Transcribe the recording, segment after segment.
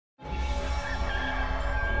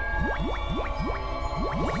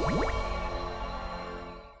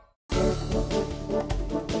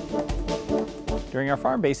During our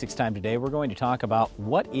Farm Basics time today, we're going to talk about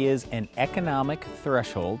what is an economic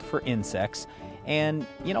threshold for insects, and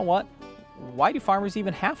you know what? Why do farmers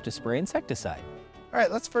even have to spray insecticide? All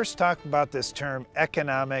right, let's first talk about this term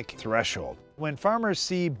economic threshold. When farmers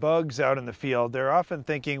see bugs out in the field, they're often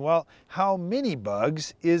thinking, well, how many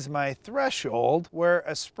bugs is my threshold where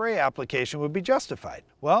a spray application would be justified?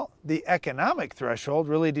 Well, the economic threshold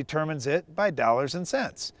really determines it by dollars and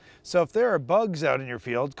cents. So if there are bugs out in your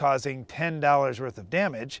field causing $10 worth of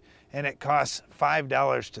damage and it costs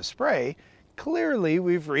 $5 to spray, clearly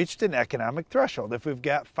we've reached an economic threshold. If we've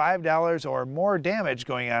got $5 or more damage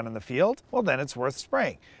going on in the field, well then it's worth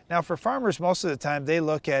spraying. Now for farmers, most of the time they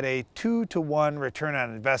look at a 2-to-1 return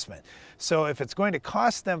on investment. So if it's going to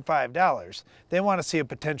cost them $5, they want to see a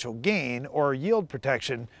potential gain or yield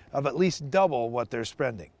protection of at least double what they're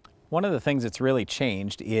spending. One of the things that's really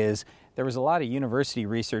changed is there was a lot of university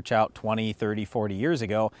research out 20, 30, 40 years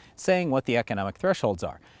ago saying what the economic thresholds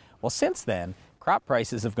are. Well, since then, crop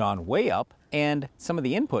prices have gone way up and some of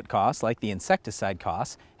the input costs, like the insecticide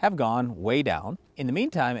costs, have gone way down. In the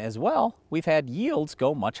meantime as well, we've had yields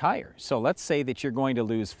go much higher. So let's say that you're going to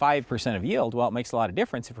lose 5% of yield. Well, it makes a lot of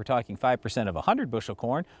difference if we're talking 5% of 100 bushel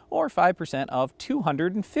corn or 5% of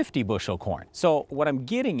 250 bushel corn. So what I'm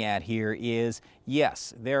getting at here is,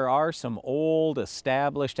 yes, there are some old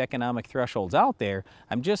established economic thresholds out there.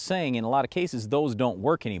 I'm just saying in a lot of cases those don't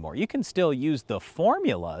work anymore. You can still use the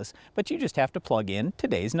formulas, but you just have to plug in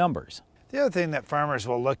today's numbers. The other thing that farmers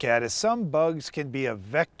will look at is some bugs can be a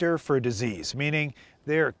vector for disease, meaning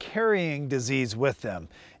they're carrying disease with them.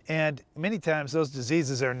 And many times those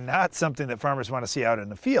diseases are not something that farmers want to see out in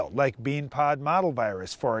the field, like bean pod mottle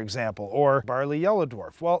virus, for example, or barley yellow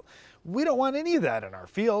dwarf. Well, we don't want any of that in our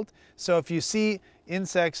field. So if you see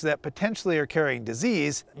insects that potentially are carrying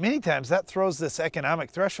disease, many times that throws this economic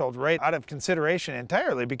threshold right out of consideration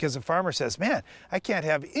entirely, because the farmer says, man, I can't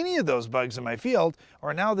have any of those bugs in my field,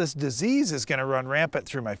 or now this disease is going to run rampant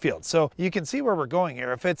through my field. So you can see where we're going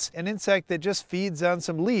here. If it's an insect that just feeds on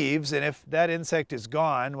some leaves, and if that insect is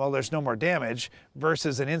gone, well, there's no more damage,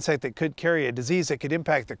 versus an insect that could carry a disease that could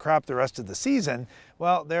impact the crop the rest of the season,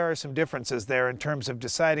 well, there are some differences there in terms of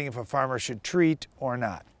deciding if a farmer should treat or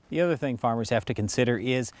not. The other thing farmers have to consider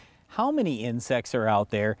is how many insects are out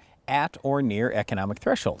there at or near economic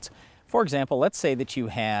thresholds. For example, let's say that you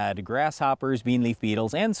had grasshoppers, bean leaf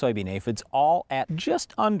beetles, and soybean aphids all at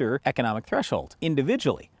just under economic threshold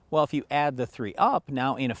individually. Well, if you add the three up,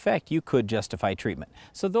 now in effect you could justify treatment.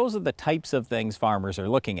 So those are the types of things farmers are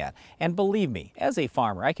looking at. And believe me, as a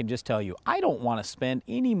farmer, I can just tell you, I don't want to spend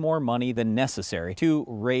any more money than necessary to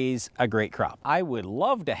raise a great crop. I would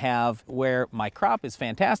love to have where my crop is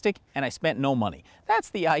fantastic and I spent no money. That's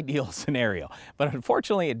the ideal scenario. But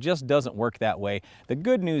unfortunately, it just doesn't work that way. The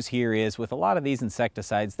good news here is with a lot of these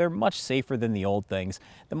insecticides, they're much safer than the old things.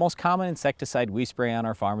 The most common insecticide we spray on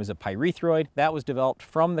our farm is a pyrethroid. That was developed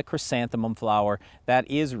from the chrysanthemum flower. That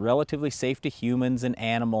is relatively safe to humans and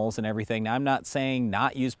animals and everything. Now, I'm not saying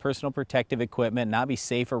not use personal protective equipment, not be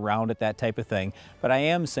safe around it, that type of thing, but I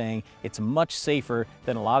am saying it's much safer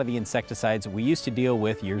than a lot of the insecticides we used to deal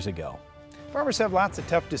with years ago. Farmers have lots of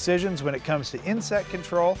tough decisions when it comes to insect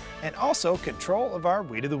control and also control of our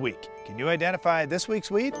weed of the week. Can you identify this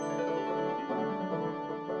week's weed?